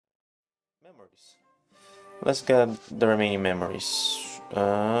Memories. Let's get the remaining memories.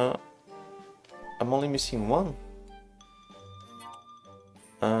 I'm only missing one.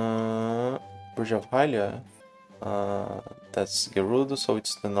 Bridge of Hylia. That's Gerudo, so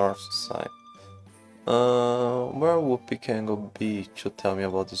it's the north side. Where would Picango be to tell me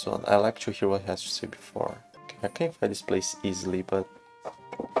about this one? I like to hear what he has to say before. Okay, I can find this place easily, but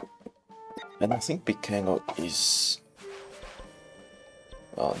I don't think Picango is.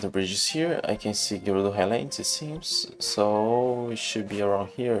 The bridge is here. I can see Gerudo Highlands, it seems, so it should be around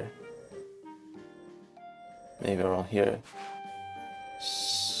here. Maybe around here.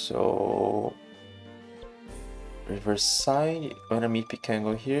 So Riverside, when I meet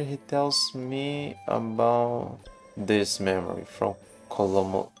Picango here, he tells me about this memory from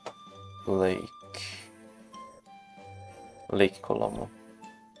Colomo Lake. Lake Colomo.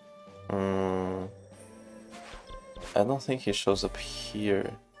 I don't think he shows up here.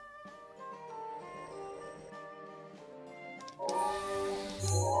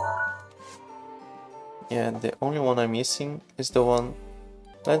 Yeah, the only one I'm missing is the one.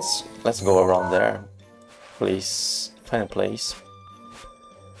 Let's go around there. Please find a place.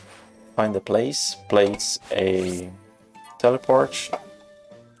 Find the place. Place a teleport,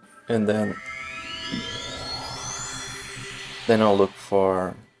 and then I'll look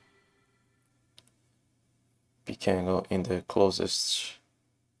for Picango in the closest.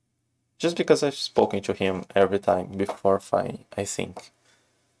 Just because I've spoken to him every time before finding, I think,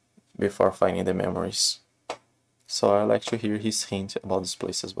 before finding the memories. So I like to hear his hint about this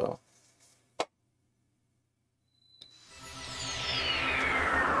place as well.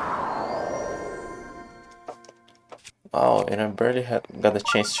 Oh, and I barely got the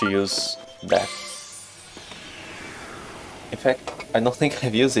chance to use that. In fact, I don't think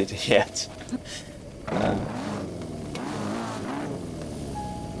I've used it yet.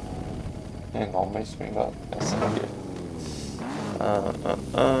 Hang on, my screen got messed up here.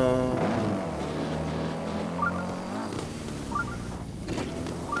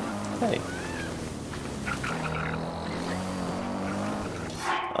 Hey.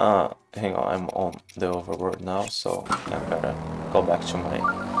 Hang on, I'm on the overworld now, so I better go back to my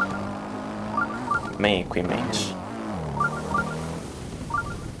main equipment.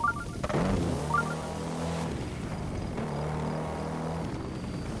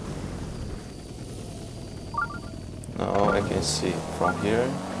 Now I can see from here.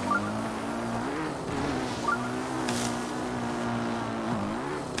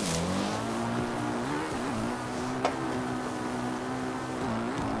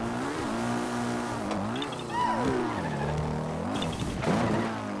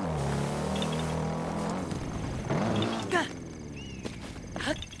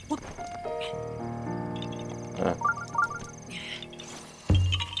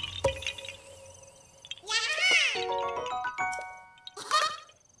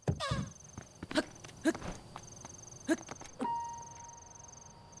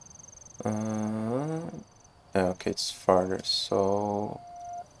 Okay, it's farther, so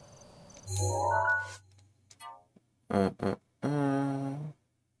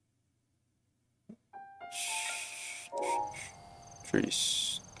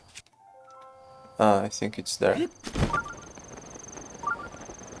trees. I think it's there.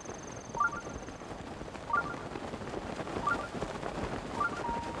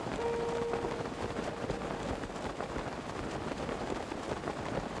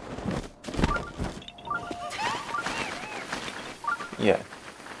 Yeah.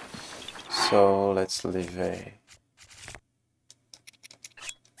 So let's leave a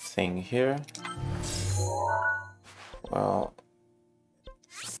thing here. Well,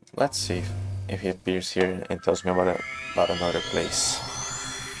 let's see if he appears here and tells me about another place.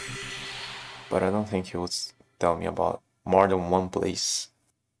 But I don't think he would tell me about more than one place.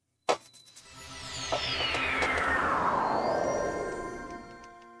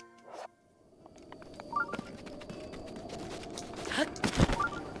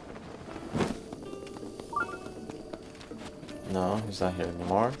 No, he's not here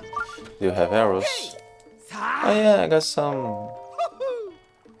anymore. Do you have arrows? Oh yeah, I got some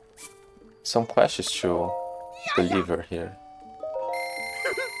questions to deliver here.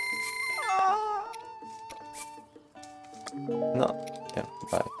 No, yeah,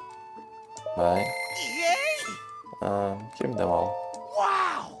 bye. Bye. Give me them all.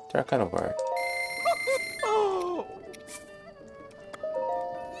 Wow! They're kind of weird.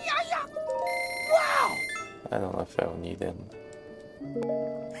 I don't know if I will need them.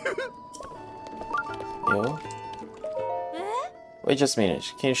 Yo? Wait just a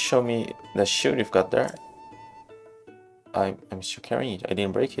minute, can you show me the shield you've got there? I'm still carrying it, I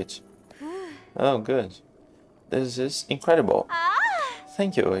didn't break it. Oh, good. This is incredible.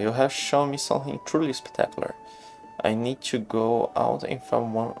 Thank you, you have shown me something truly spectacular. I need to go out and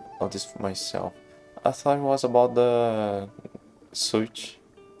find one of these for myself. I thought it was about the suit.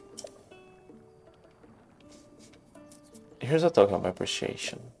 Here's a token of my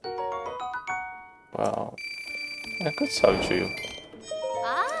appreciation. Wow. I could sell it to you.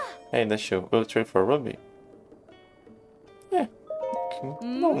 Hey, that's you. Will you trade for a ruby? Yeah.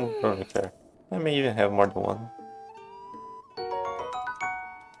 No, I don't really care. I may even have more than one.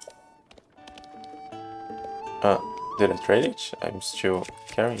 Did I trade it? I'm still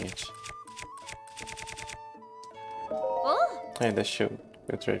carrying it. Hey, that's you.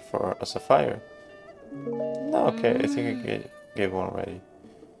 Will you trade for a sapphire? No, okay. I think I gave one already.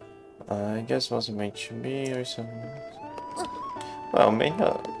 I guess it wasn't meant to be or something. Well, many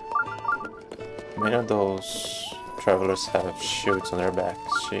of those travelers have shields on their backs.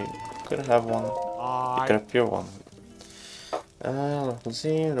 She could have one. It could appear one.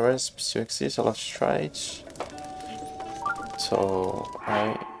 The rest still exists. I lost strides. So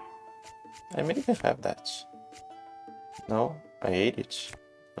I may even have that. No, I ate it.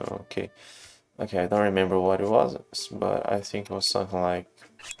 Okay. Okay, I don't remember what it was, but I think it was something like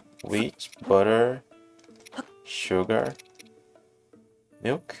wheat, butter, sugar,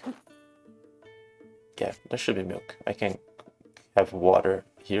 milk. Yeah, there should be milk. I can have water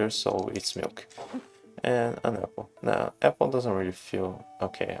here, so it's milk. And an apple. Now, apple doesn't really feel...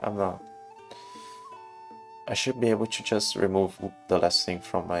 Okay, I'm not... I should be able to just remove the last thing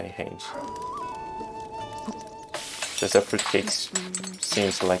from my hand. Just a fruitcake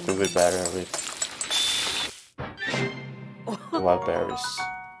seems like it would be better with wild berries.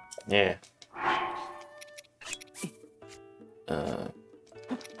 Yeah.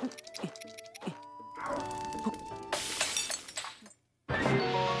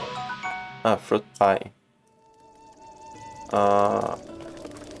 Fruit pie.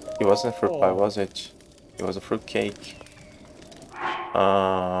 It wasn't a fruit pie, was it? It was a fruit cake.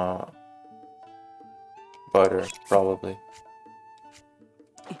 Butter, probably.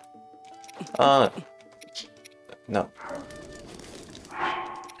 No.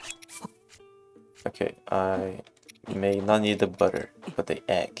 Okay, I may not need the butter, but the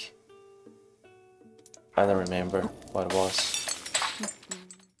egg. I don't remember what it was.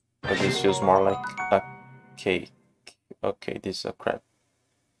 But this feels more like a cake. Okay, this is a crepe.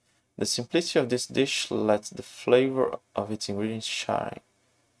 The simplicity of this dish lets the flavor of its ingredients shine.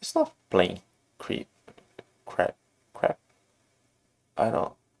 It's not plain crepe. Crepe. I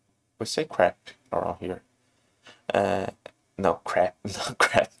don't... We say crepe around here. No, crepe, not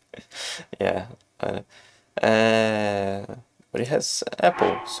crepe. Yeah. But it has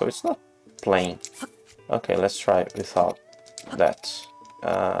apple, so it's not plain. Okay, let's try it without that.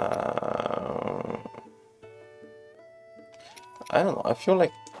 I don't know. I feel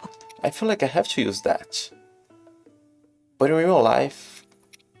like I have to use that. But in real life,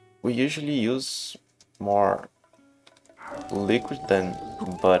 we usually use more liquid than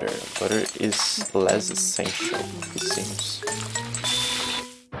butter. Butter is less essential, it seems.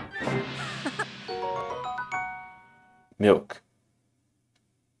 Milk.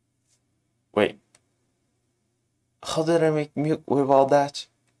 Wait. How did I make milk with all that?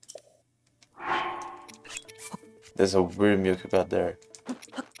 There's a weird milk you got there.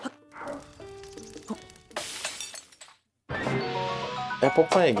 Apple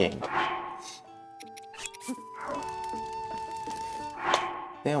pie again.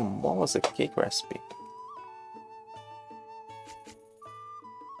 Damn, what was the cake recipe?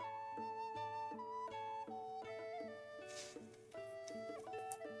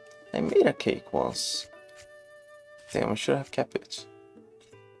 I made a cake once. Damn, I should have kept it.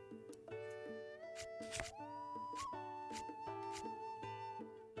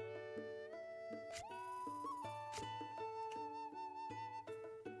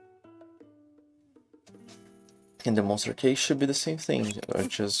 And the monster cake should be the same thing. I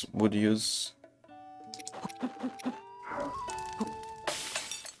just would use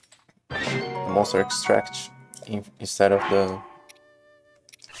monster extract instead of the...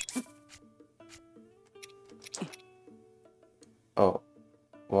 Oh,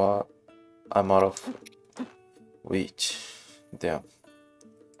 well, I'm out of wheat. Damn.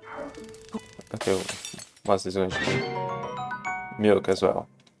 Okay, what's this going to be? Milk as well.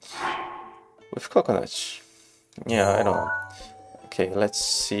 With coconut. Yeah, I don't know. Okay, let's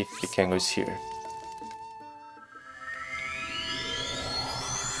see if Picango is here.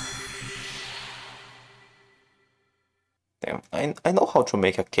 Damn, I know how to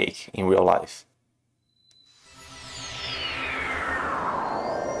make a cake in real life.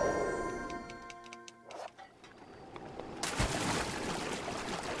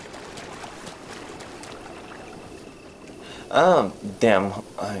 Damn,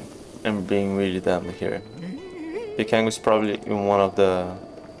 I'm being really dumb here. Pikango is probably in one of the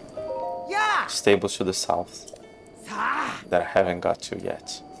stables to the south that I haven't got to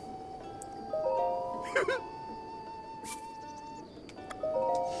yet.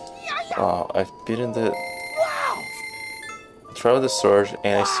 Wow, I've beaten the Travel the Sword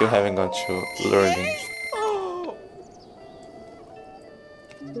and I still haven't gone to learning.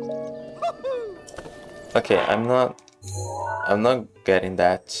 Okay, I'm not getting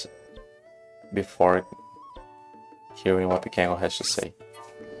that before hearing what Pikango has to say.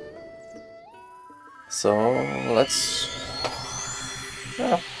 So let's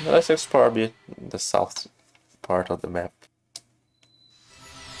explore a bit the south part of the map.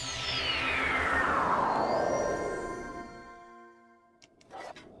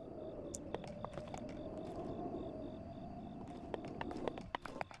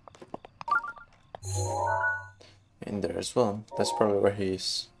 And there's one. That's probably where he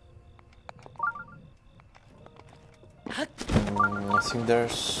is. I think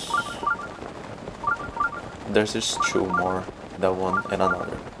there's just two more. That one and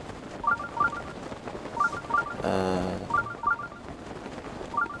another.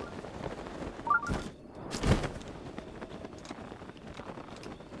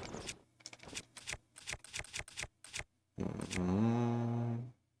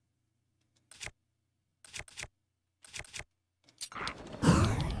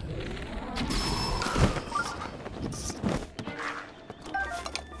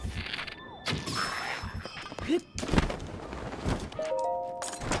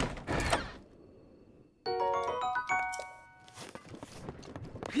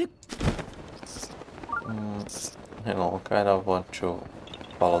 Hang on, I kind of want to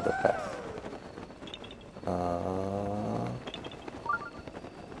follow the path.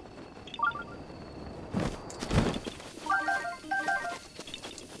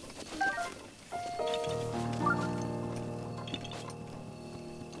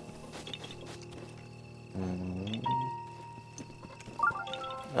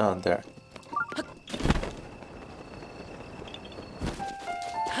 Oh, there.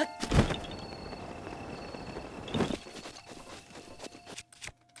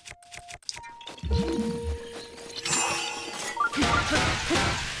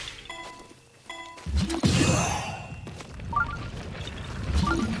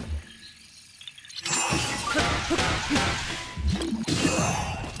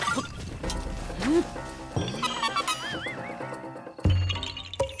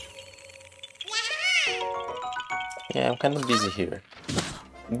 Yeah, I'm kind of busy here.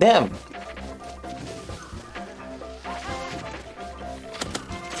 Damn!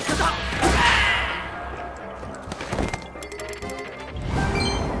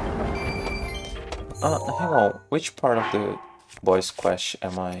 Hang on. Which part of the boys' quest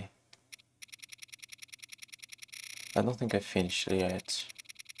am I? I don't think I finished it yet.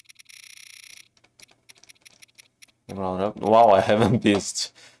 Round up. Wow, I haven't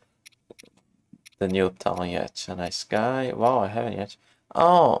missed the new town yet. A nice guy. Wow, I haven't yet.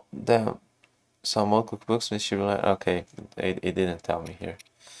 Oh, damn. Some old cookbooks, mystery. Okay, it didn't tell me here.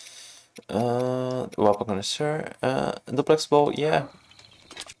 Weapon connoisseur. Duplex bow, yeah.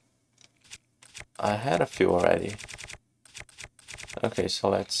 I had a few already. Okay, so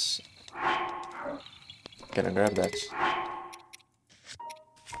let's... Can I grab that?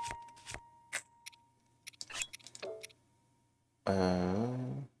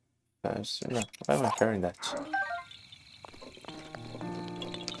 No, why am I carrying that?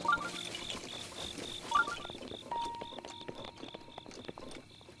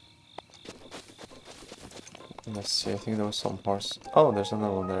 Let's see, I think there was some horse. Oh, there's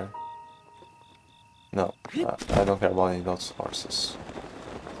another one there. No, I don't care about any of those horses.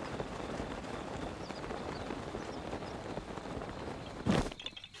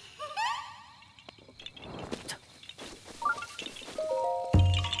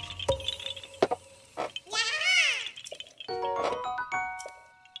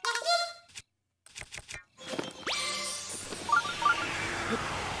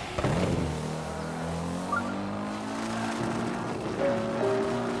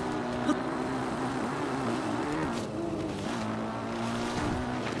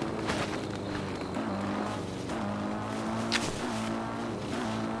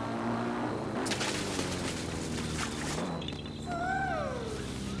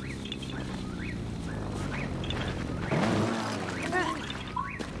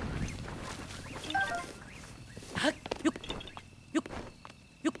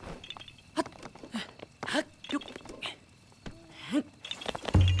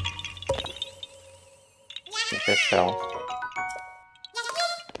 I fell.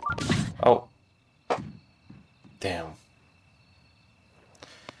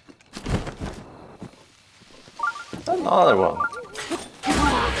 Another one.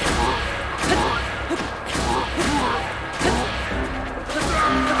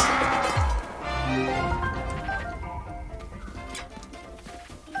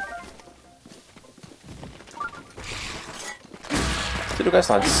 Did you guys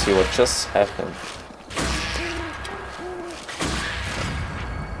not see what just happened?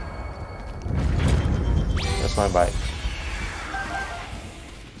 That's my bike.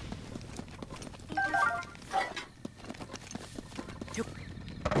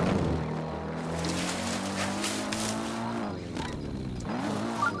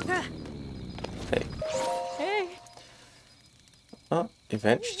 Hey. Hey. Oh,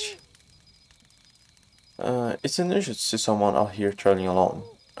 eventually. It's unusual to see someone out here traveling alone.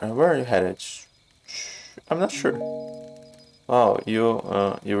 Where are you headed? I'm not sure. Wow, you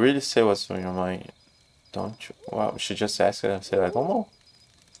really say what's on your mind, don't you? Wow, she just asked it and said, I don't know.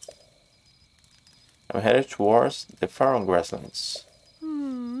 I'm headed towards the Faron grasslands.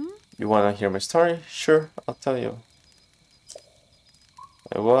 You wanna hear my story? Sure, I'll tell you.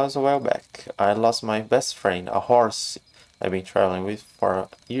 It was a while back. I lost my best friend, a horse I've been traveling with for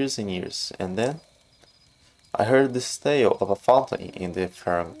years and years, and then I heard this tale of a fountain in the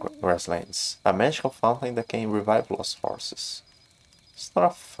Faron grasslands. A magical fountain that can revive lost horses. It's not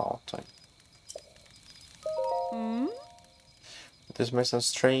a fountain. This may sound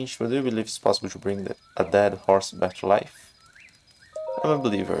strange, but do you believe it's possible to bring a dead horse back to life? I'm a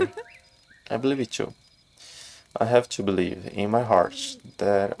believer. I believe it too. I have to believe in my heart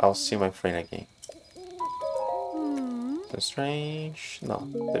that I'll see my friend again. That's strange? No,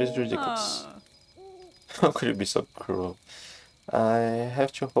 that is ridiculous. How could you be so cruel? I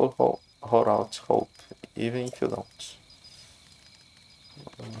have to hold out hope, even if you don't.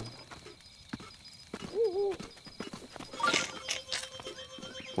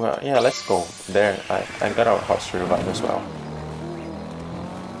 Well, yeah, let's go. There, I got our horse to revive as well.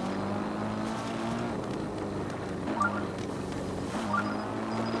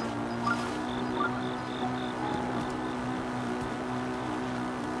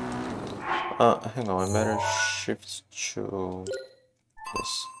 Hang on, I better shift to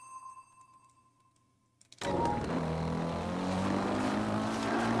this.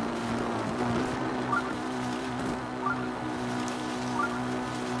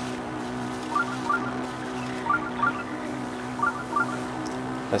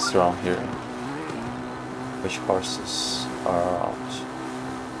 Let's see around here. Which horses are around?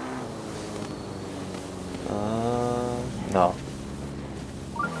 No.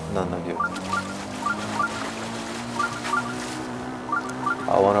 None of you.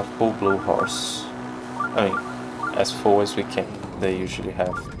 I want a full blue horse. I mean, as full as we can. They usually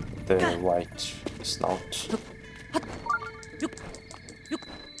have the white snout.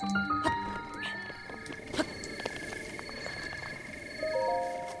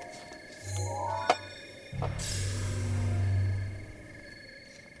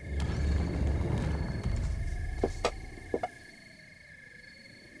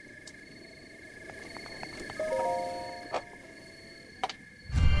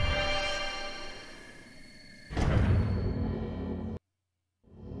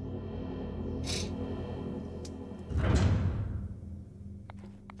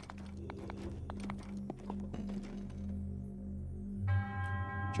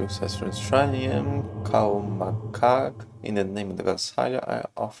 Successful Australian Kaumakag. In the name of the goddess Hylia, I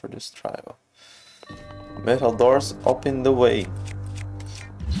offer this trial. Metal doors open the way.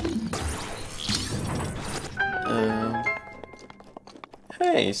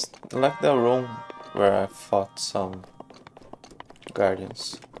 Hey, it's like the room where I fought some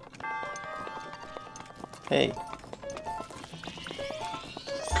guardians. Hey.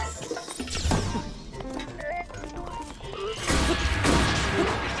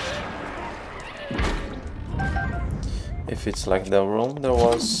 If it's like the room there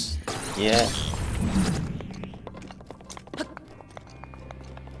was... yeah.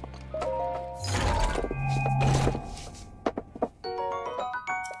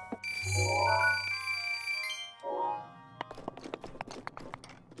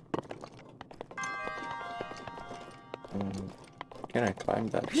 Can I climb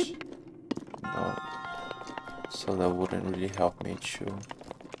that? No. So that wouldn't really help me to...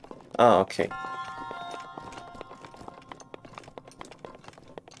 ah, okay.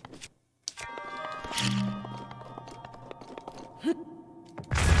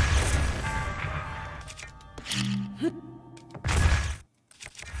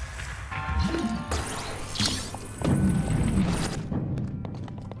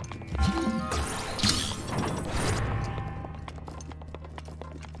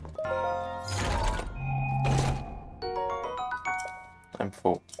 I'm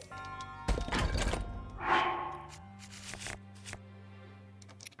full.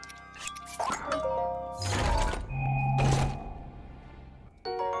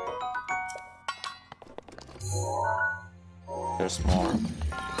 There's more.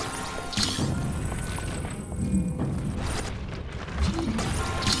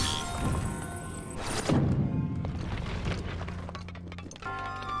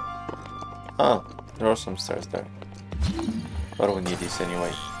 Ah, there are some stairs there. But we need this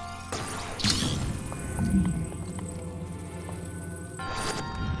anyway.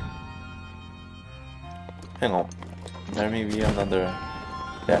 Hang on. There may be another...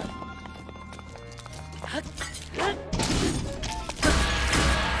 Yeah.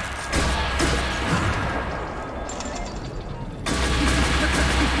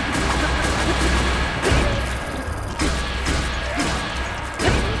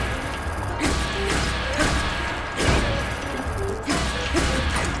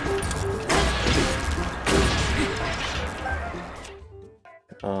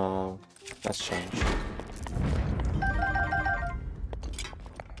 Let's change.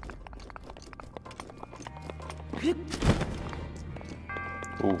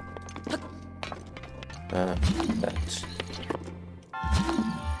 Ooh. That's...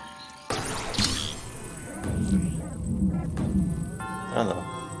 I know,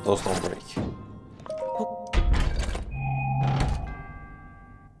 those don't break.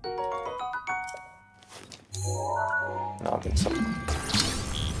 No, I think so.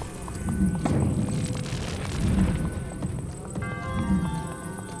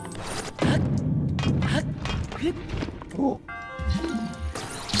 Ooh.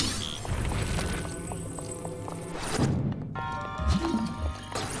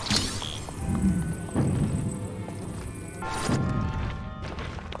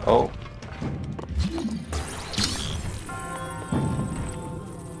 Oh.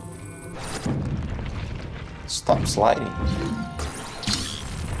 Stop sliding.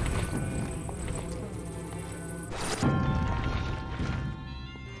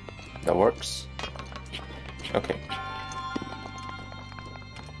 That works. Okay.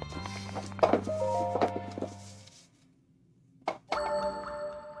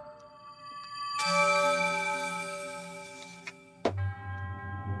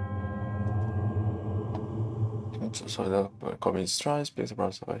 So the coming strikes, pick the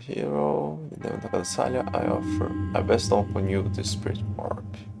price of a hero. Then the Casalia, I offer. I best open you the spirit orb.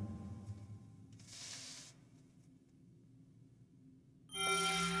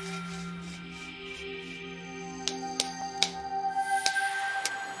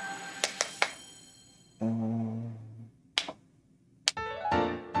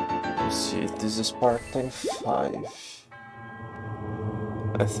 Let's see, this is part 25.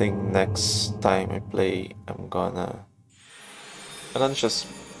 I think next time I play, I'm gonna just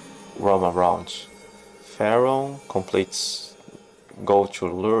roam around. Faron completes, go to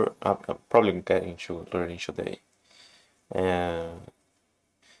lure. I'm probably getting to learning today, and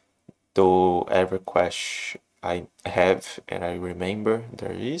do every quest I have and I remember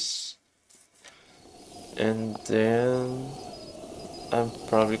there is, and then I'm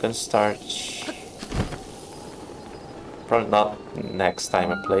probably gonna start. Probably not next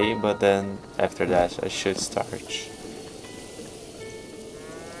time I play, but then after that I should start.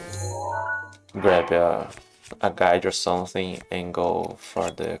 Grab a guide or something and go for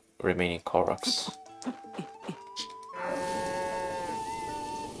the remaining Koroks.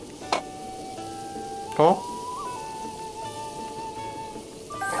 Come on.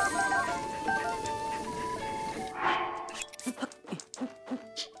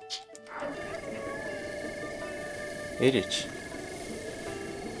 Eat it.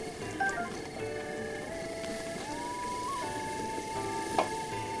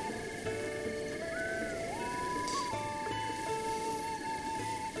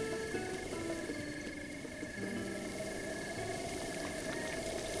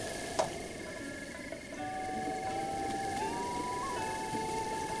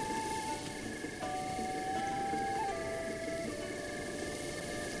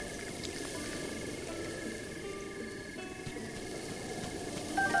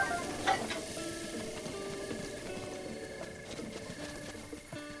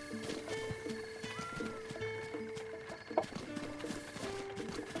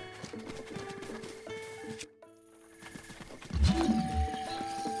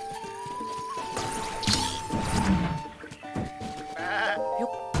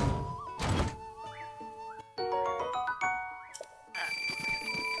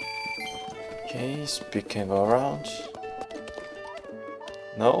 Okay, speaking around.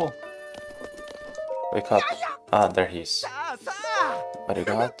 No. Wake up. Ah, there he is. What you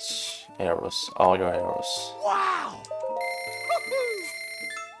got? Arrows. All your arrows. Wow!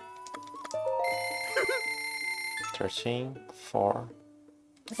 13, 4.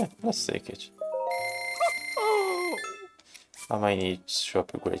 Yeah, let's take it. I might need to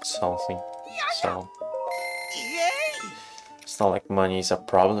upgrade something. So Yay! it's not like money is a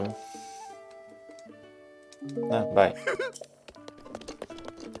problem. Bye.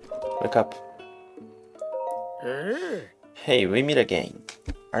 Wake up. Hey, we meet again.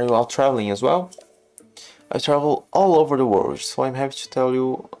 Are you all traveling as well? I travel all over the world, so I'm happy to tell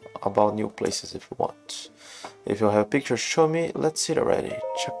you about new places if you want. If you have pictures, show me. Let's see it already.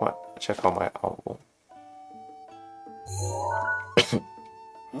 Check out my album.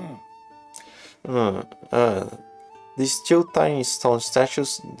 These two tiny stone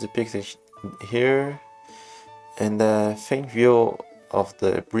statues depicted here, and the faint view of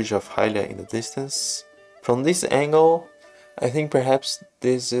the bridge of Hylia in the distance. From this angle, I think perhaps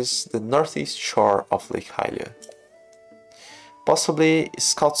this is the northeast shore of Lake Hylia. Possibly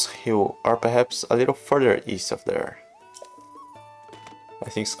Scout's Hill, or perhaps a little further east of there. I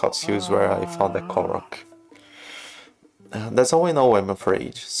think Scout's Hill is where I found that Korok. That's all I know, I'm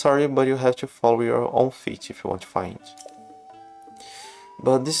afraid. Sorry, but you have to follow your own feet if you want to find.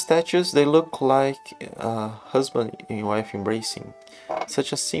 But these statues, they look like a husband and wife embracing.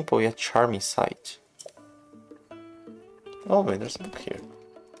 Such a simple yet charming sight. Oh man, there's a book here.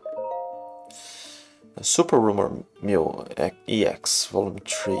 A Super Rumor Mill EX Volume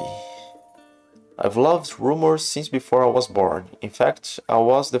 3. I've loved rumors since before I was born. In fact, I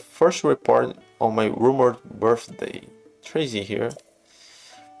was the first to report on my rumored birthday. Tracy here.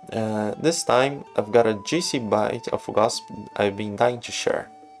 This time, I've got a juicy bite of gossip I've been dying to share.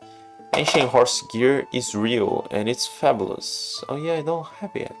 Ancient horse gear is real and it's fabulous. Oh yeah, I don't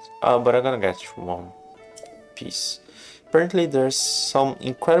have it yet. But I'm gonna get one piece. Apparently there's some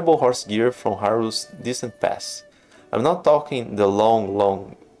incredible horse gear from Hyrule's distant past. I'm not talking the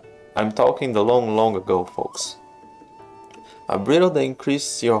I'm talking the long ago, folks. A bridle that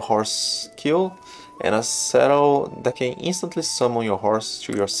increases your horse skill, and a saddle that can instantly summon your horse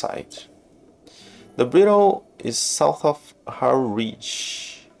to your side. The bridle is south of Hyrule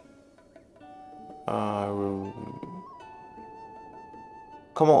Ridge.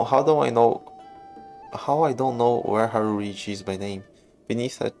 Come on, how I don't know where Hyrule Ridge is by name?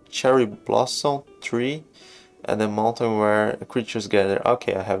 Beneath a cherry blossom tree at the mountain where creatures gather.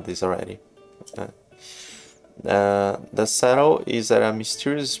 Okay, I have this already. The saddle is at a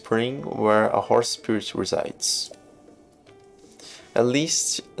mysterious spring where a horse spirit resides. At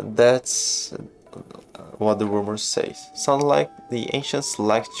least that's what the rumors say. Sounds like the ancients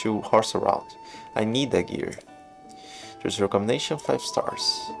like to horse around. I need that gear. There's a recommendation, 5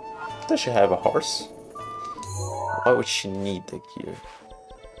 stars. Does she have a horse? Why would she need the gear?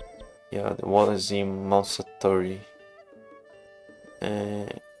 Yeah, the one is in Mount Satori.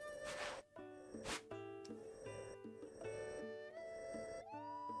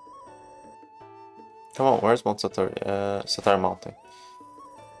 Come on, where's Mount Satori? Satori Mountain.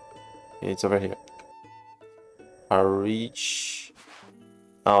 It's over here. I reach.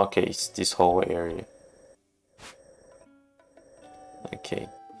 Oh, okay, it's this whole area. Okay.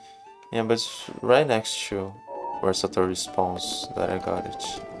 Yeah, but it's right next to where Satori spawns that I got it.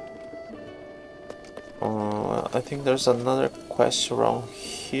 I think there's another quest around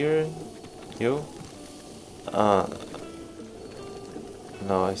here. You? No,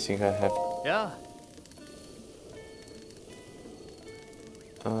 I think I have. Yeah.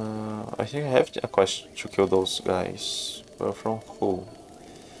 I think I have a quest to kill those guys. But from who?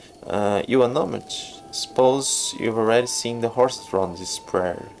 You a nomad? Suppose you've already seen the horses around this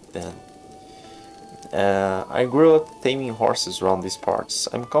prayer, then. I grew up taming horses around these parts.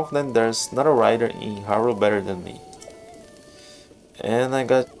 I'm confident there's not a rider in Hyrule better than me. And I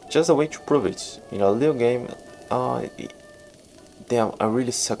got just a way to prove it. In a little game... damn, I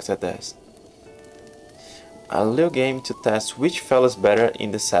really sucked at that. A little game to test which fella's better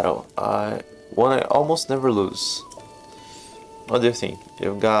in the saddle. One I almost never lose. What do you think?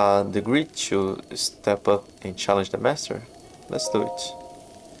 You've got the grit to step up and challenge the master? Let's do it.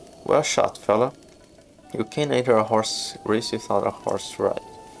 Well shot, fella. You can't enter a horse race without a horse to ride.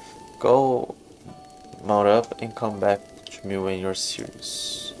 Go mount up and come back to me when you're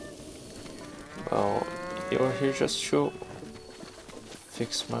serious. Well, you're here just to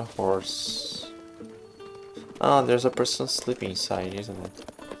fix my horse. Ah, there's a person sleeping inside, isn't it?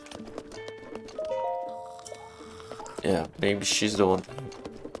 Yeah, maybe she's the one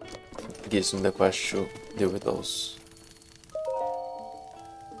that gives me the quest to deal with those.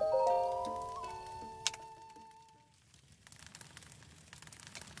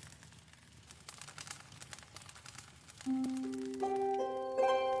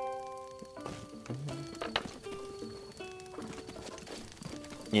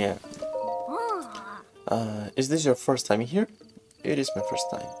 Yeah. Is this your first time here? It is my first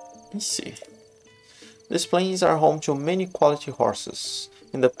time. I see. These plains are home to many quality horses.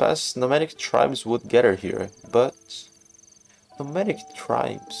 In the past, nomadic tribes would gather here, but... Nomadic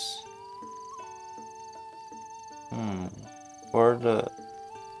tribes? Or the...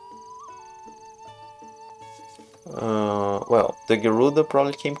 well, the Gerudo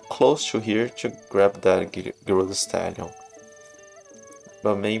probably came close to here to grab that Gerudo stallion.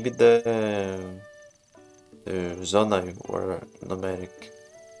 But maybe the Zonai were nomadic.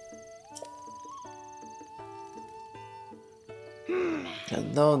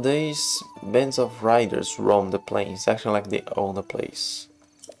 And nowadays, bands of riders roam the plains, acting like they own the place.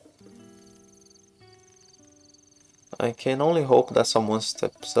 I can only hope that someone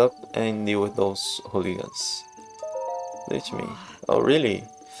steps up and deal with those hooligans. Let me. Oh really?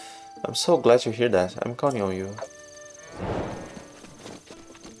 I'm so glad to hear that. I'm counting on you.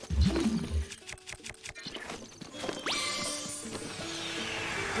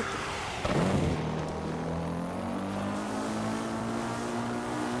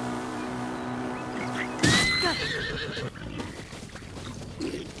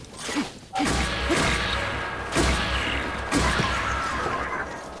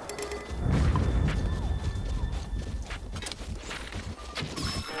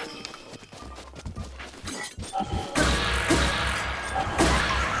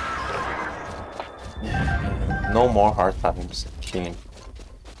 No more hard times killing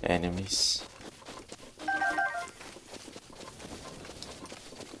enemies.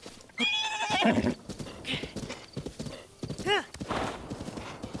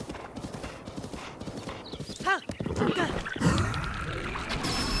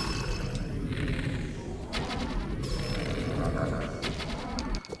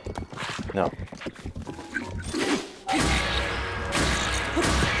 No.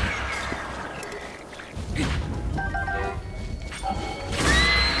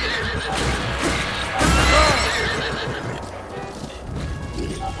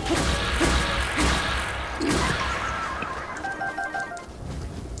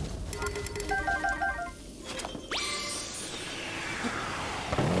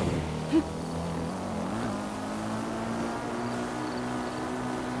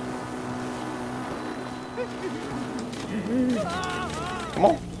 Come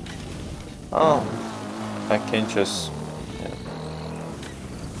on. Oh, I can just...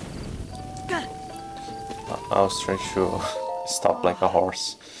 Yeah. I was trying to stop like a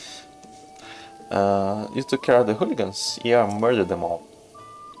horse. You took care of the hooligans? Yeah, I murdered them all.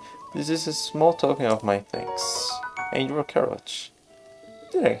 This is a small token of my thanks. And your carrot.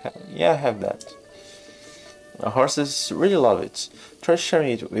 Did I have? Yeah, I have that. Horses really love it. Try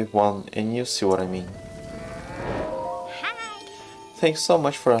sharing it with one and you'll see what I mean. Thanks so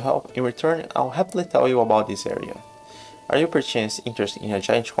much for your help. In return, I'll happily tell you about this area. Are you perchance interested in a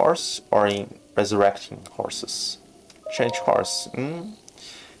giant horse or in resurrecting horses? Giant horse, If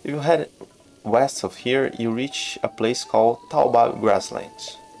you head west of here, you reach a place called Taobao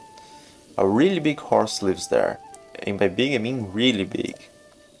Grassland. A really big horse lives there. And by big, I mean really big.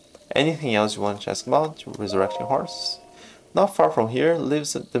 Anything else you want to ask about resurrecting horses? Not far from here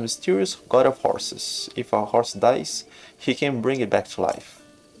lives the mysterious god of horses. If a horse dies, he can bring it back to life.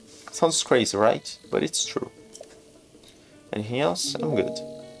 Sounds crazy, right? But it's true. Anything else? I'm good.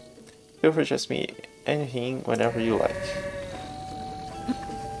 Feel free to ask me anything whenever you like.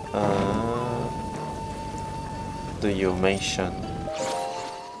 Do you mention...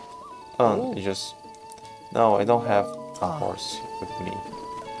 Oh, you just... No, I don't have a horse with me.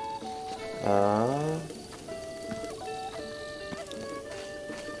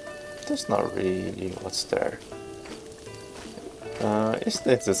 That's not really what's there. Isn't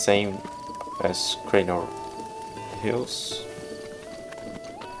it the same as Cradle Hills?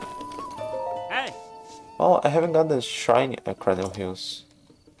 Hey! Oh, I haven't got the shrine at Cradle Hills.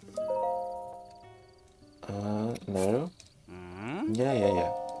 No?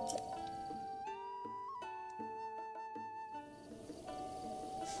 Yeah.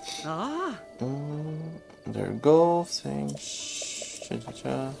 There you go, things.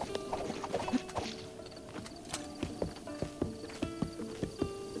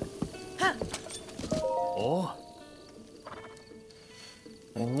 Oh.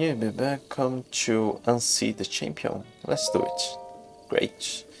 And you'll be back, come to unseat the champion. Let's do it.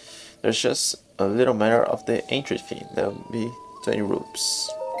 Great. There's just a little matter of the entry fee. There'll be 20 rupees.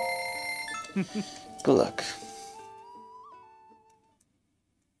 Good luck.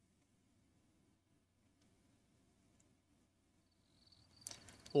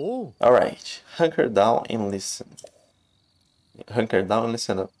 Oh. Alright, hunker down and listen. Hunker down and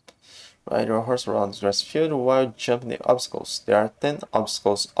listen up. Ride your horse around the grass field while jumping the obstacles. There are 10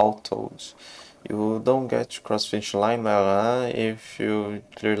 obstacles all told. You don't get to cross finish line if you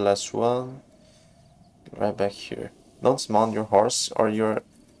clear the last one. Right back here. Don't mount your horse or you're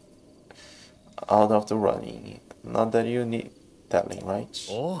out of the running. Not that you need telling, right?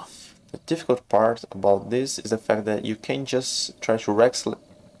 Oh. The difficult part about this is the fact that you can't just try to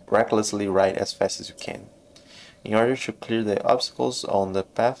recklessly ride as fast as you can. In order to clear the obstacles on the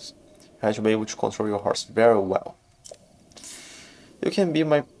path, you have to be able to control your horse very well. If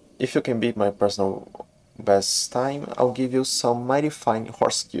you can beat my personal best time, I'll give you some mighty fine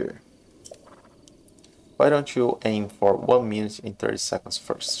horse gear. Why don't you aim for 1 minute and 30 seconds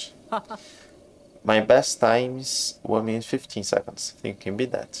first? My best time is 1 minute 15 seconds. Think you can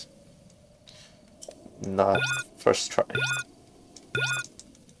beat that? Not first try.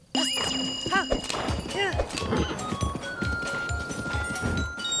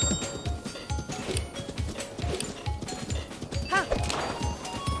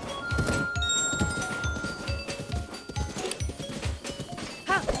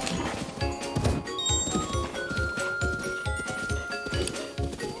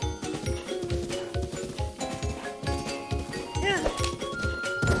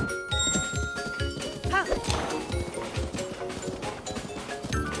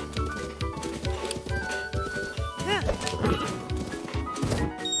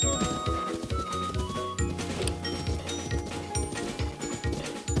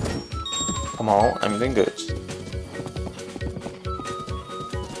 Come on, I'm doing good.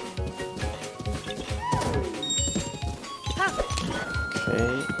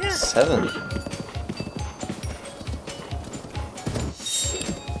 Okay, 7.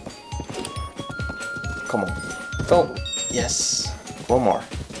 Come on. Go! Yes! One more.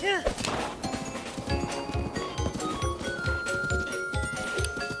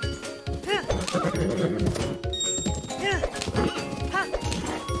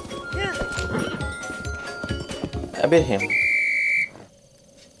 I beat him.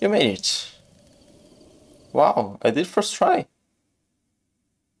 You made it. Wow, I did first try.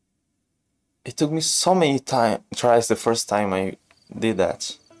 It took me so many tries the first time I did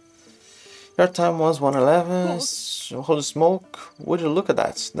that. Your time was 111. Holy smoke, would you look at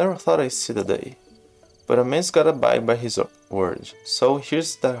that? Never thought I'd see the day. But a man's gotta abide by his word. So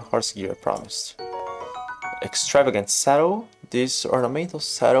here's the horse gear I promised. Extravagant saddle. This ornamental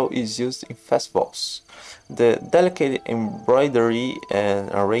saddle is used in festivals. The delicate embroidery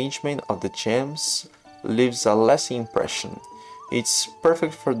and arrangement of the gems leaves a lasting impression. It's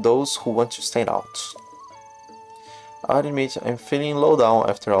perfect for those who want to stand out. I'll admit I'm feeling low down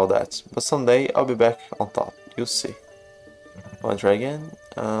after all that, but someday I'll be back on top, you'll see. Wanna try again?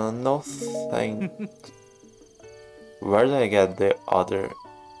 No thanks. Where did I get the other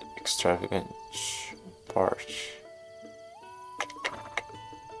extravagant part?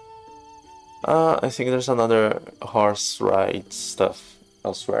 I think there's another horse ride stuff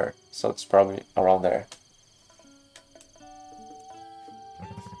elsewhere, so it's probably around there.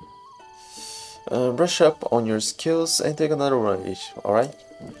 Brush up on your skills and take another ride, alright?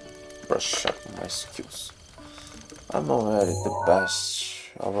 Brush up my skills. I'm already the best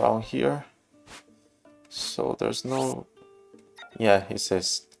around here, so there's no... Yeah, it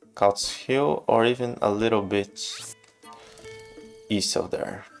says Scouts Hill or even a little bit east of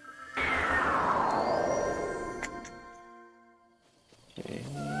there. Okay,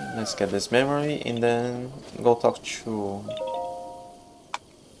 let's get this memory and then go talk to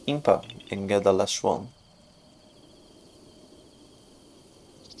Impa and get the last one.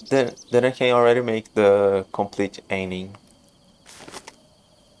 Then I can already make the complete ending.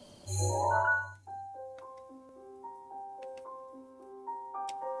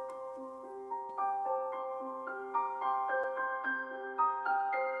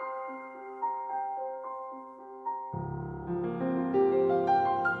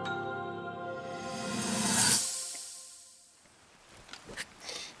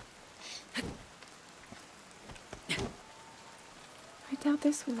 I doubt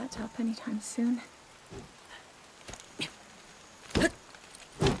this will let up anytime soon.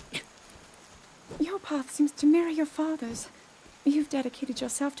 Your path seems to mirror your father's. You've dedicated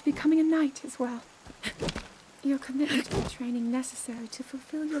yourself to becoming a knight as well. Your commitment to the training necessary to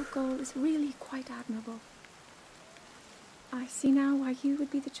fulfill your goal is really quite admirable. I see now why you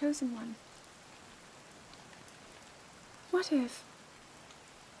would be the chosen one. What if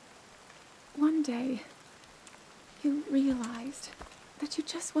one day you realized that you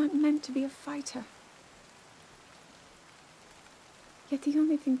just weren't meant to be a fighter? Yet the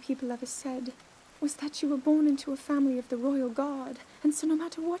only thing people ever said was that you were born into a family of the royal guard, and so no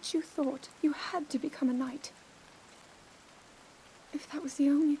matter what you thought, you had to become a knight. If that was the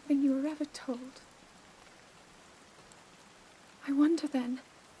only thing you were ever told, I wonder then,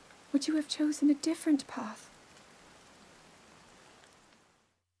 would you have chosen a different path?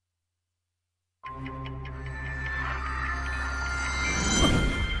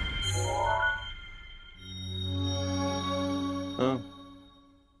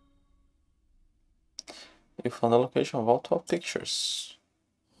 You found the location of all 12 pictures.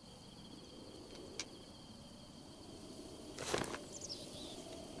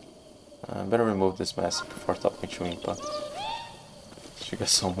 I better remove this mess before talking to Impa. She got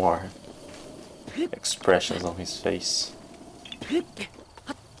some more expressions on his face.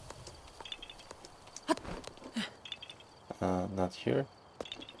 Not here.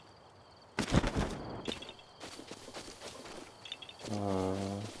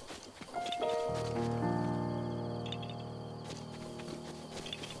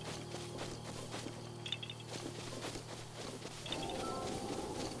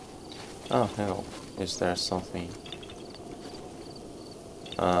 Oh hell, is there something?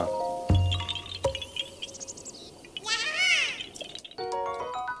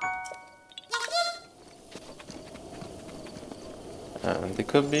 And there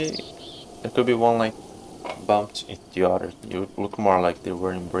could be one like bumped into the other. You look more like they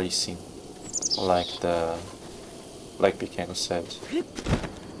were embracing, like Picango said.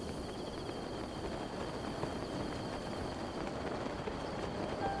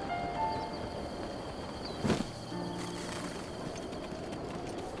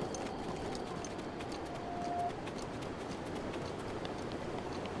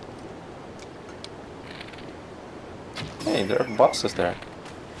 Hey, there are boxes there.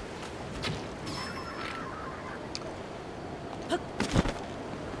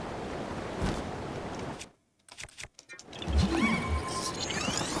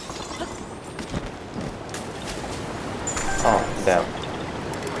 Oh, damn.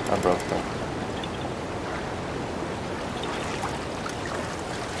 I broke them.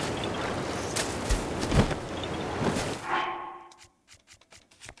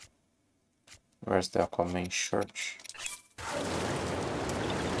 Where's the Aquaman church?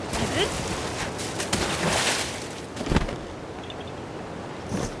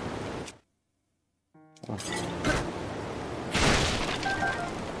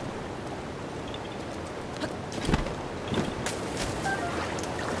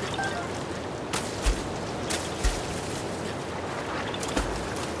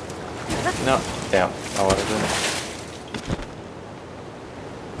 No, damn, I wanna do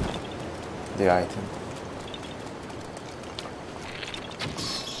the item.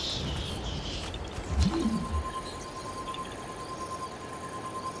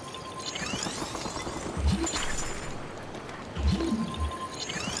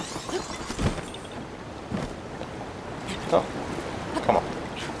 Oh, come on.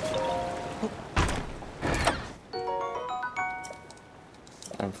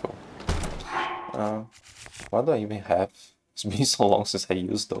 I'm full. What do I even have? It's been so long since I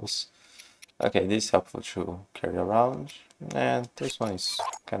used those. Okay, this is helpful to carry around, and this one is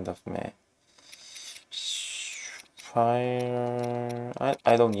kind of meh. Fire...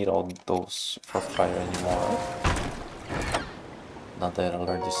 I don't need all those for fire anymore. Now that I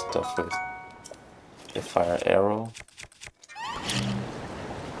learned this stuff with the fire arrow.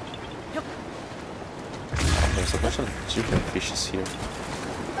 Oh, there's a bunch of different fishes here.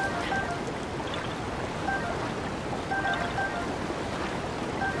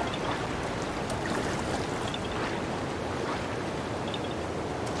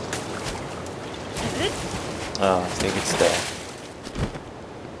 Oh, I think it's there.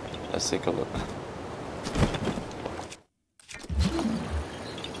 Let's take a look.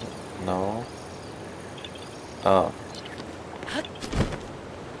 No. Oh.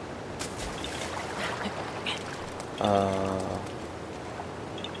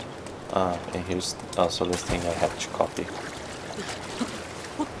 And here's also the thing I have to copy.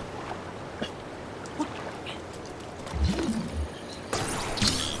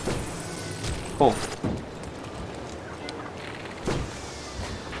 Oh.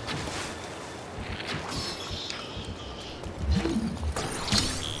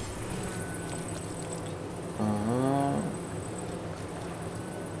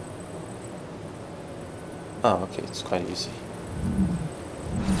 Oh, okay, it's quite easy.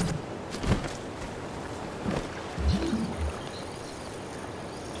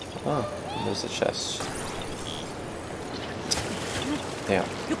 Oh, there's a chest. Damn.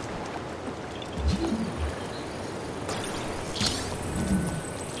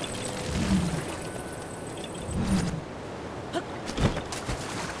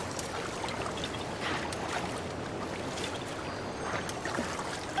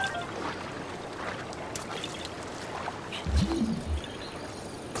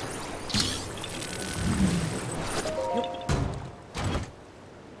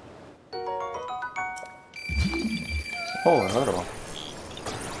 Oh, another one.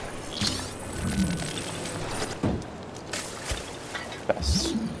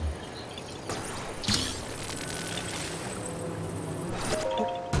 Fast.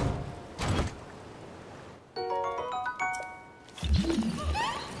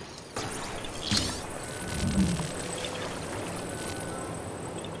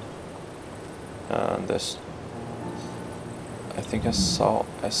 And this. I think I saw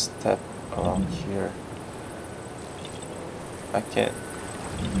a step around here. I can't.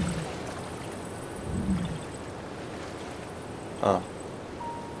 Oh.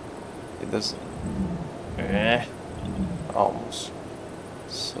 It doesn't. Almost.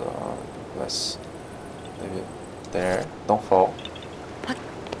 So let's leave it there. Don't fall.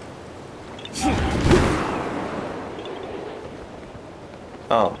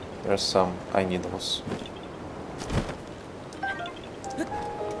 Oh, there's some. I need those.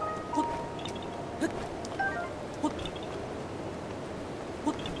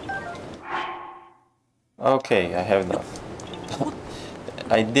 Okay, I have enough.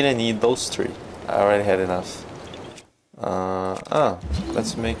 I didn't need those three. I already had enough.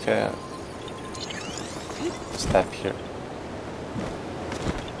 Let's make a step here.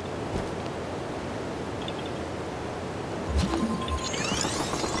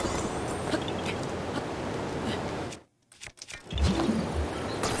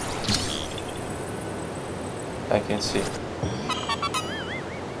 I can see.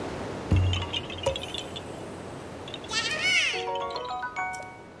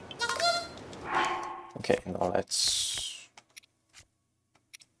 Okay, now let's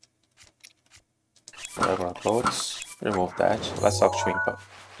grab our clothes, remove that. Let's talk to Impa.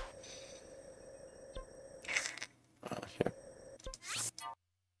 Here.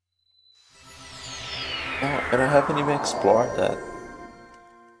 Oh, and I haven't even explored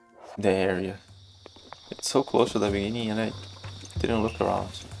the area. It's so close to the beginning and I didn't look around.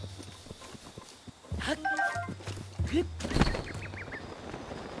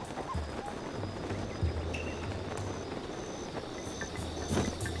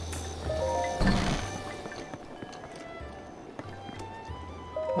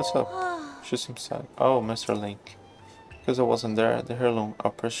 What's up? She seems sad. Oh, Mr. Link. Because I wasn't there, the heirloom,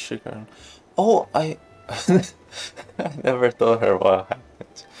 upper sugar. Oh, I never told her what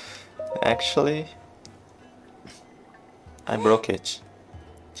happened. Actually, I broke it.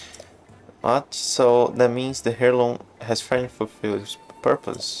 What? So that means the heirloom has finally fulfilled its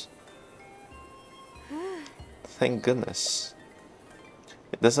purpose. Thank goodness.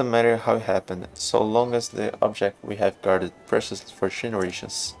 It doesn't matter how it happened, so long as the object we have guarded preciously for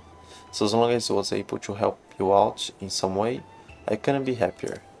generations. So as long as it was able to help you out in some way, I couldn't be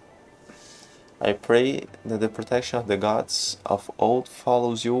happier. I pray that the protection of the gods of old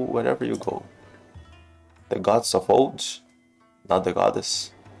follows you wherever you go. The gods of old? Not the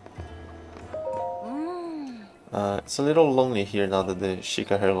goddess. It's a little lonely here now that the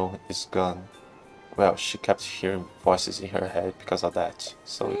Sheikah heirloom is gone. Well, she kept hearing voices in her head because of that,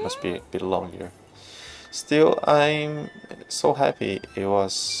 so it must be a bit lonelier. Still, I'm so happy it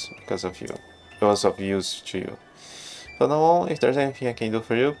was because of you. It was of use to you. From now on, if there's anything I can do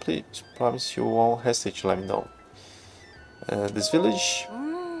for you, please promise you won't hesitate to let me know. This village,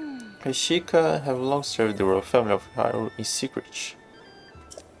 Sheikah have long served the royal family of Hyrule in secret.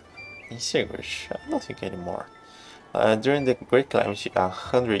 In secret? I don't think anymore. During the Great Calamity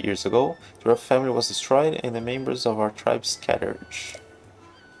 100 years ago, the royal family was destroyed and the members of our tribe scattered.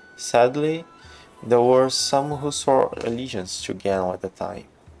 Sadly, there were some who swore allegiance to Ganon at the time.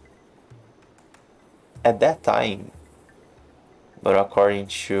 At that time, but according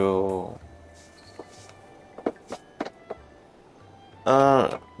to...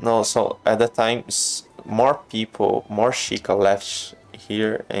 no, so at the time, more people, more Sheikah left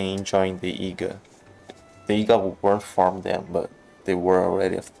here and joined the Iga. The Iga weren't formed then, but they were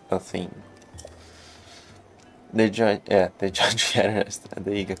already a thing. They joined, yeah, they joined together as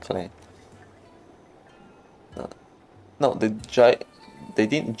the Iga clan. No, they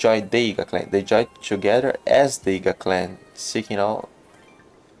didn't join the Iga clan, they joined together as the Iga clan, seeking out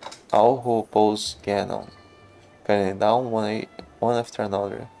all who oppose Ganon, cutting down one after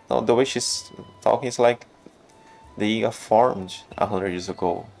another. No, the way she's talking is like the Iga formed 100 years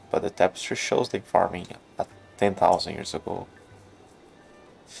ago, but the tapestry shows they farming at 10,000 years ago.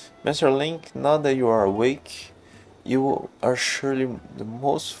 Mr. Link, now that you are awake, you are surely the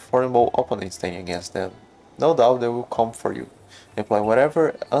most formidable opponent standing against them. No doubt they will come for you, employing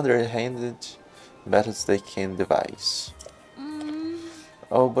whatever underhanded methods they can devise.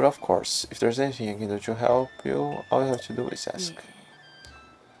 Oh, but of course, if there's anything I can do to help you, all you have to do is ask.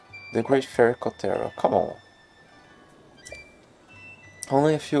 The Great Fairy Kotero, come on.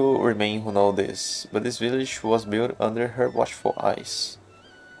 Only a few remain who know this, but this village was built under her watchful eyes.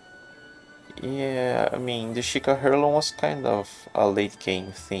 Yeah, I mean, the Chica Heirloom was kind of a late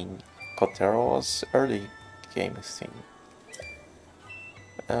game thing. Kotero was early game thing.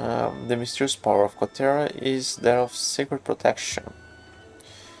 The mysterious power of Kotera is that of sacred protection.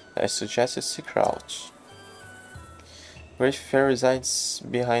 I suggest you seek her out. Great Fair resides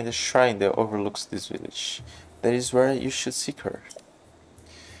behind the shrine that overlooks this village. That is where you should seek her.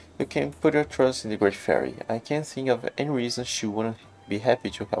 You can put your trust in the Great Fairy. I can't think of any reason she wouldn't be happy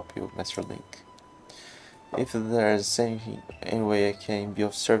to help you, Master Link. If there's any way I can be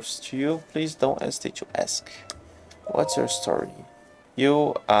of service to you, please don't hesitate to ask. What's your story?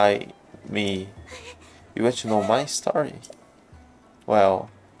 You, me. You want to know my story?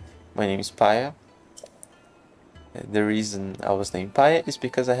 Well, my name is Paya. The reason I was named Paya is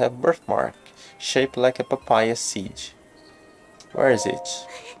because I have a birthmark shaped like a papaya seed. Where is it?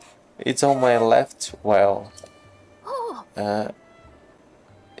 It's on my left, well,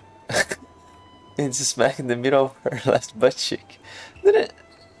 it's smack in the middle of her left butt cheek. Didn't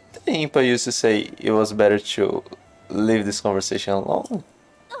Impa used to say it was better to leave this conversation alone?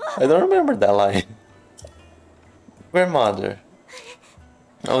 I don't remember that line. Grandmother.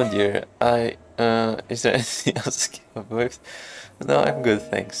 Oh dear, is there anything else I can help with? No, I'm good,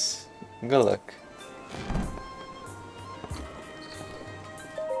 thanks. Good luck.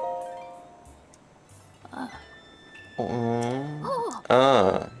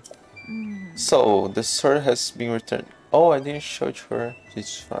 So, the sword has been returned. Oh, I didn't show it to her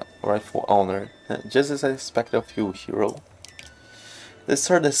its rightful owner. Just as I expected of you, hero. The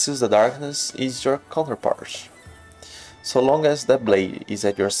sword that seals the darkness is your counterpart. So long as that blade is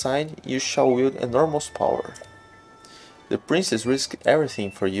at your side, you shall wield enormous power. The princess risked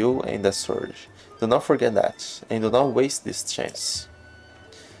everything for you and that sword. Do not forget that, and do not waste this chance.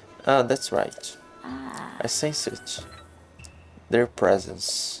 Ah, that's right. I sense it. Their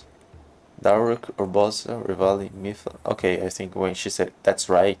presence. Daruk, Urbosa, Rivali, Mifla. Okay, I think when she said that's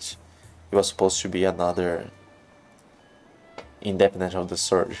right, it was supposed to be another independent of the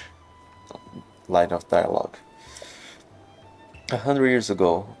sword line of dialogue. 100 years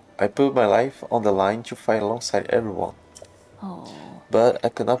ago, I put my life on the line to fight alongside everyone. But I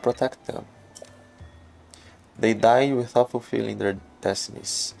could not protect them. They died without fulfilling their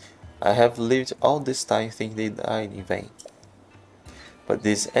destinies. I have lived all this time thinking they died in vain. But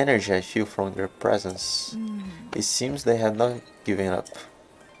this energy I feel from their presence, it seems they have not given up.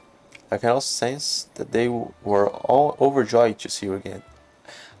 I can also sense that they were all overjoyed to see you again.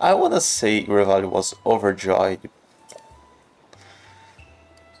 I wanna say Revali was overjoyed.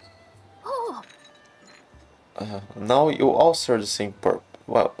 Now you all serve the same purpose.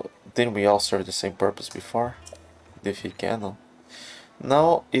 Well, didn't we all serve the same purpose before? Defeat Ganon.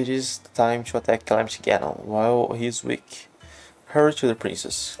 Now it is time to attack Calamity Ganon while he is weak. Hurry to the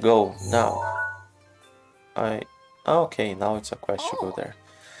princess. Go, now. Okay, now it's a quest to go there.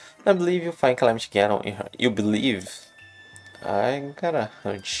 I believe you'll find Calamity Ganon in her. You believe? I got a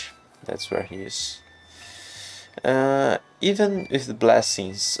hunch. That's where he is. Even with the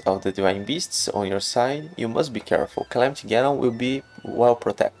blessings of the Divine Beasts on your side, you must be careful. Calamity Ganon will be well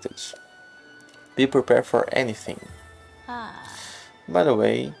protected. Be prepared for anything. By the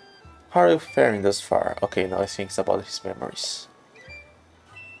way, how are you faring thus far? Okay, now I think it's about his memories.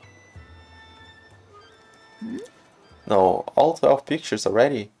 No, all 12 pictures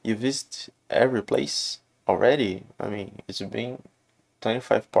already? You visited every place already? I mean, it's been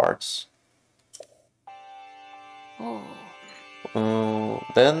 25 parts.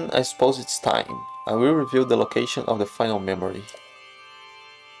 Then I suppose it's time. I will reveal the location of the final memory.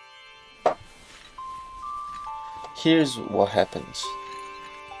 Here's what happened.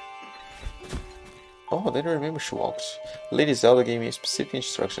 Oh, I didn't remember she walked. Lady Zelda gave me specific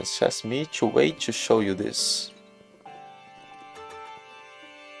instructions. She asked me to wait to show you this.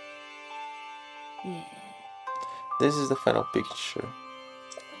 This is the final picture.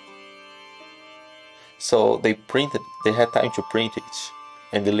 So they had time to print it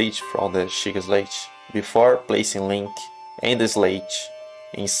and delete from the Sheikah slate before placing Link and the slate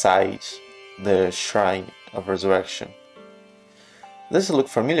inside the Shrine of Resurrection. Does it look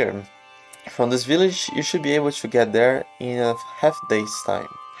familiar? From this village, you should be able to get there in a half day's time.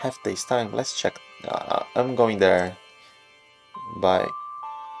 Half day's time? Let's check. I'm going there by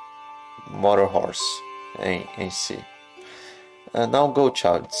motor horse and see. Now go,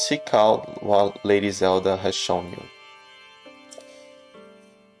 child. Seek out what Lady Zelda has shown you.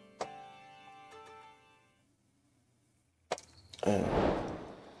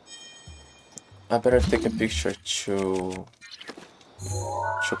 I better take a picture to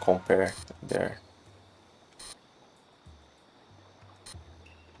to compare there.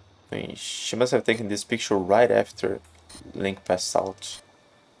 I mean, she must have taken this picture right after Link passed out.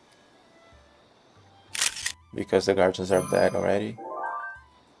 Because the guardians are dead already.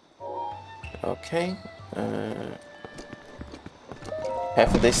 Okay.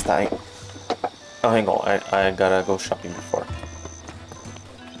 Half of this time. Oh, hang on. I gotta go shopping before.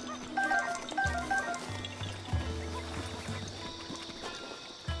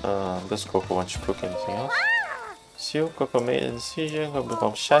 Does Coco want to cook anything else? See, Coco made a decision to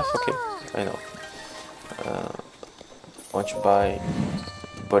become chef. Okay, I know. Want to buy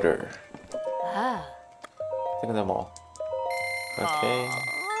butter. Take them all. Okay.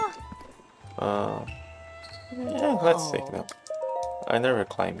 Yeah, let's take them. I never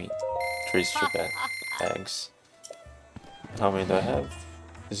climb meat. Trees too bad. Eggs. How many do I have?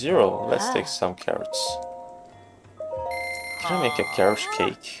 0. Let's take some carrots. Can I make a carrot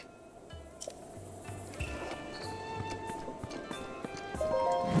cake?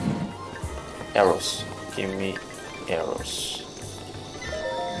 Arrows. Give me arrows.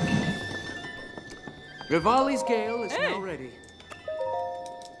 Rivali's gale is now ready.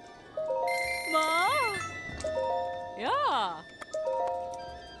 Ma? Yeah.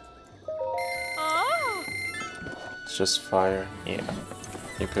 Oh. It's just fire. Yeah.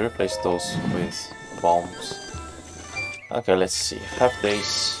 You can replace those with bombs. Okay, let's see. Half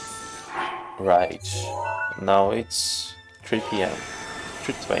days. Right. Now it's 3 p.m.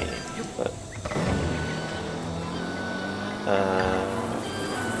 3:20. But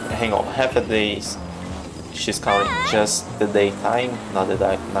hang on. Half a day. She's counting just the daytime, not the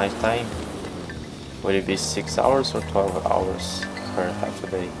night time. Would it be 6 hours or 12 hours per half a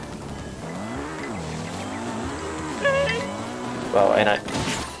day? Well, and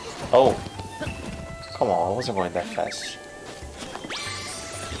oh, come on! I wasn't going that fast.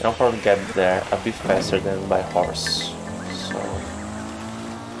 I'll probably get there a bit faster than by horse. So.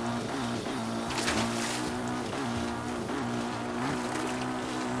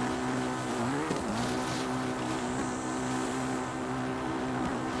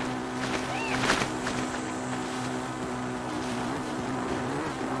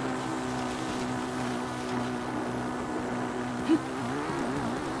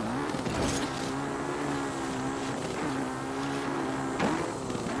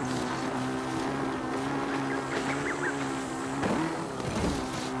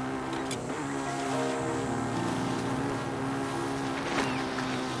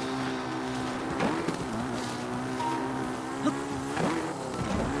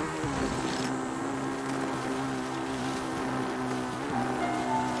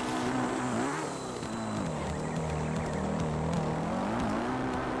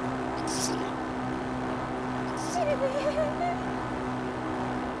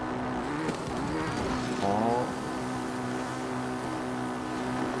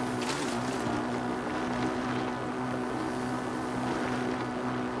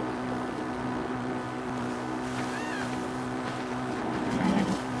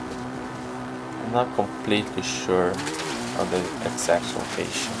 I'm not completely sure on the exact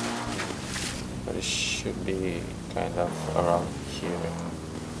location, but it should be kind of around here.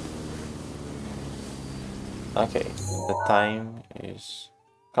 Okay, the time is,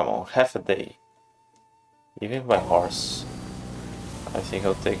 come on, half a day. Even by horse, I think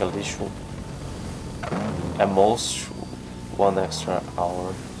I'll take at least at most 1 extra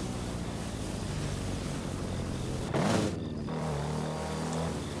hour.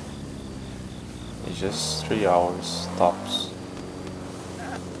 It's just 3 hours tops.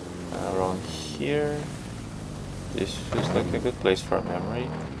 Around here, this feels like a good place for a memory.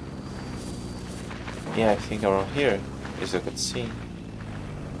 Yeah, I think around here is a good scene.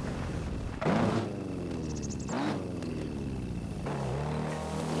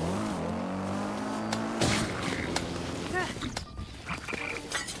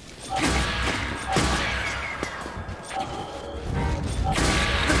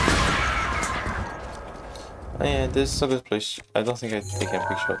 Yeah, this is a good place. I don't think I've taken a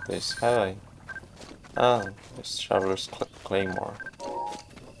picture of this, have I? Ah, this Traveler's Claymore.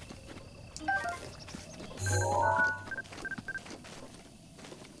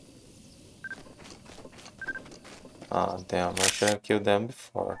 Ah, damn, I should have killed them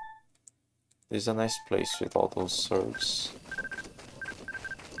before. This is a nice place with all those swords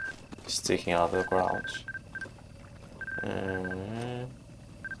sticking out of the ground.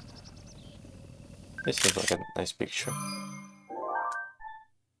 This seems like a nice picture.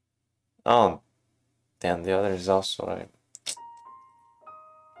 Oh, damn, the other is also like...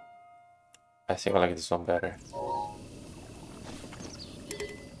 I think I like this one better.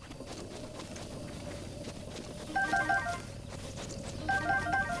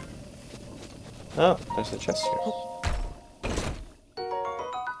 Oh, there's a chest here.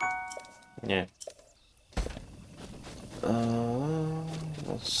 Yeah.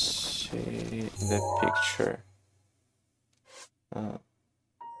 Let's see the picture. Oh,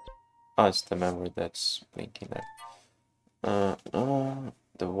 it's the memory that's blinking there.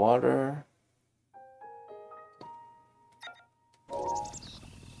 The water.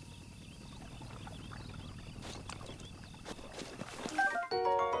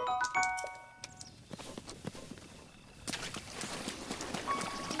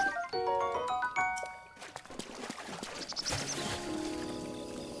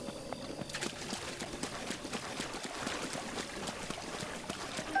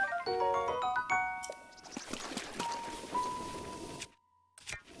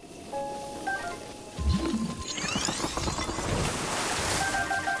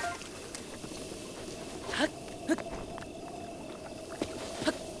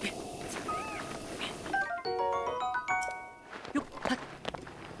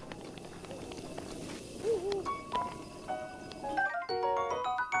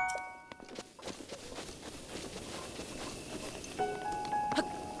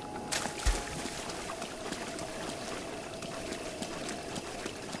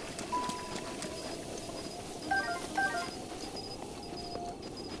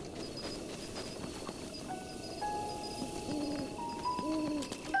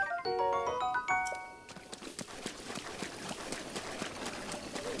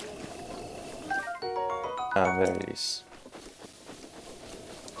 Ah, there it is.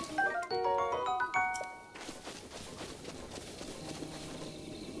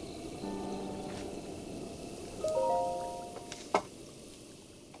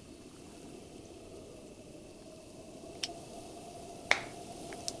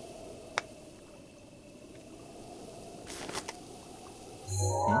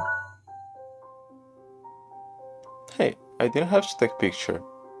 Hey, I didn't have to take picture.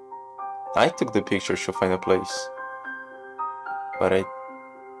 I took the picture to find a place. But I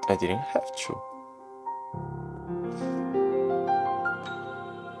didn't have to.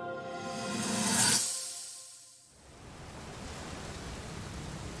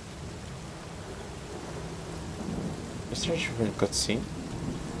 Is there a really cutscene?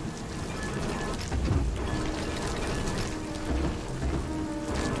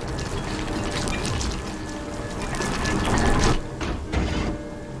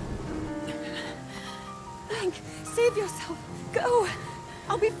 Save yourself. Go.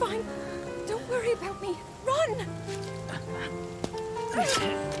 I'll be fine. Don't worry about me. Run!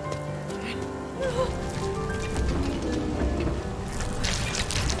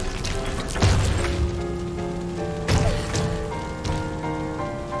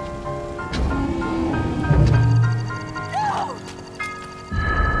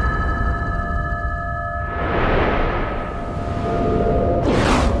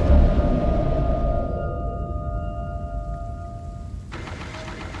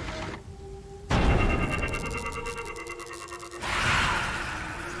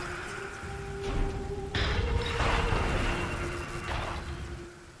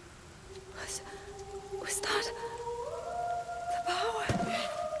 Was that the power?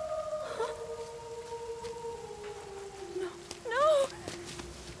 Huh? No, no!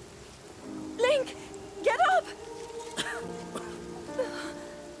 Link, get up!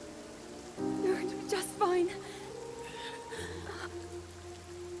 You're going to be just fine.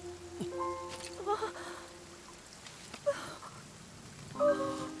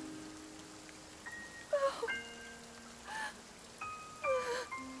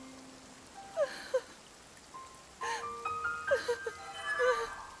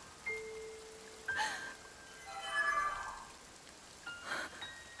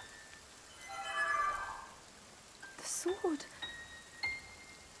 The sword.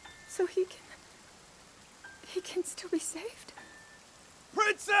 So he can still be saved.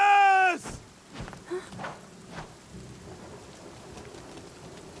 Princess!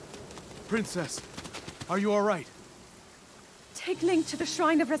 Princess, are you all right? Take Link to the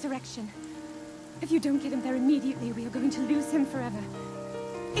Shrine of Resurrection. If you don't get him there immediately, we are going to lose him forever.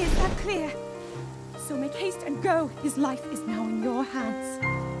 Is that clear? So make haste and go. His life is now in your hands.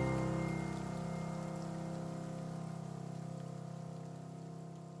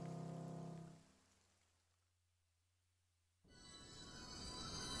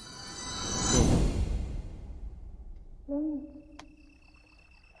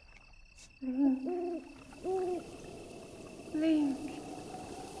 Link,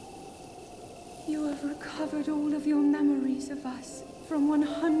 you have recovered all of your memories of us from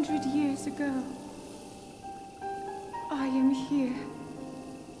 100 years ago. I am here.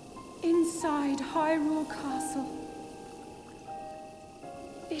 inside Hyrule Castle.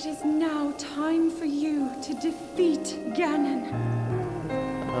 It is now time for you to defeat Ganon.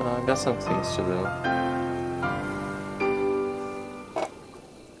 I got some things to do.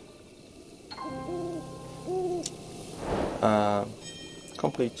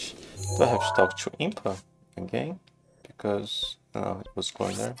 Complete. Do I have to talk to Impa again? Because it was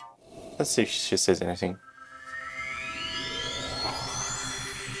going there. Let's see if she says anything.